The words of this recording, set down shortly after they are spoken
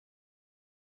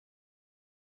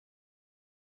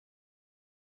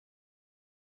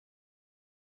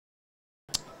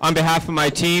On behalf of my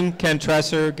team, Ken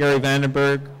Tresser, Gary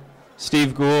Vandenberg,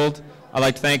 Steve Gould, I'd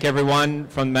like to thank everyone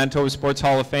from the Manitoba Sports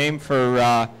Hall of Fame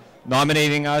for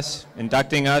nominating us,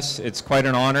 inducting us. It's quite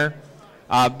an honor.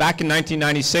 Back in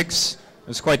 1996, it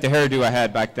was quite the hairdo I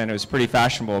had back then. It was pretty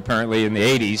fashionable apparently in the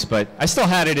 80s, but I still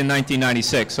had it in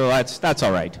 1996, so that's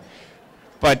all right.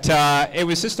 But it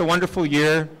was just a wonderful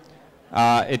year.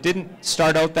 It didn't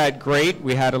start out that great.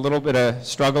 We had a little bit of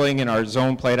struggling in our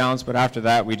zone playdowns, but after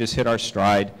that we just hit our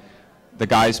stride. The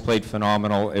guys played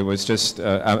phenomenal. It was just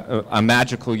a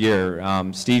magical year.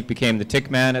 Steve became the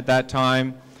tick man at that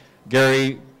time.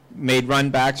 Gary made run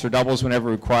backs or doubles whenever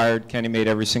required. Kenny made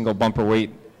every single bumper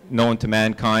weight known to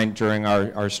mankind during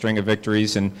our string of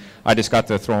victories, and I just got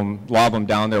to lob them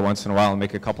down there once in a while and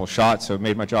make a couple shots, so it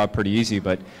made my job pretty easy.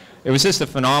 But it was just a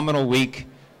phenomenal week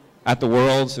at the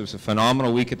Worlds. It was a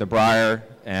phenomenal week at the Brier,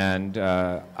 and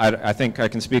I think I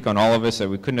can speak on all of us that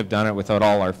we couldn't have done it without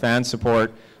all our fan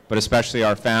support, but especially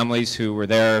our families who were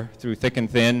there through thick and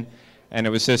thin. And it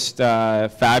was just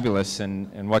fabulous,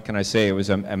 and what can I say? It was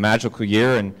a magical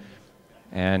year,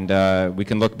 and we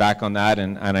can look back on that,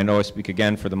 and I know I speak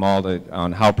again for them all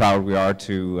on how proud we are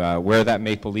to wear that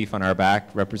maple leaf on our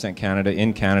back, represent Canada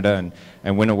in Canada,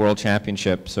 and win a world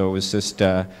championship. So it was just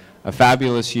a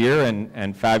fabulous year,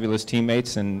 and fabulous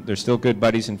teammates, and they're still good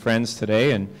buddies and friends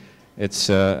today, and it's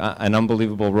an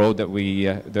unbelievable road that we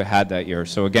had that year.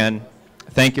 So again,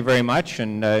 thank you very much,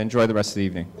 and enjoy the rest of the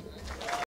evening.